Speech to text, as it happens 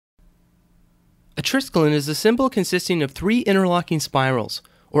A triskelion is a symbol consisting of three interlocking spirals,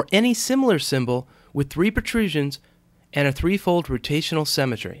 or any similar symbol with three protrusions and a threefold rotational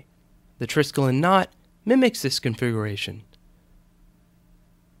symmetry. The Triskelion knot mimics this configuration.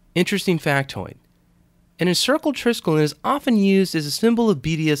 Interesting factoid. An encircled triskelion is often used as a symbol of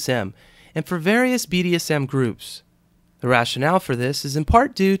BDSM and for various BDSM groups. The rationale for this is in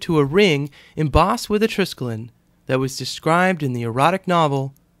part due to a ring embossed with a triskelion that was described in the erotic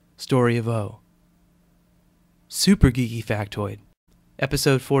novel Story of O. Super geeky factoid.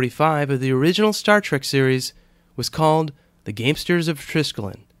 Episode 45 of the original Star Trek series was called The Gamesters of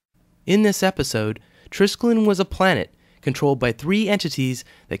Triskelion. In this episode, Triskelion was a planet controlled by three entities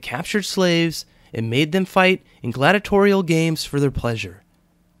that captured slaves and made them fight in gladiatorial games for their pleasure.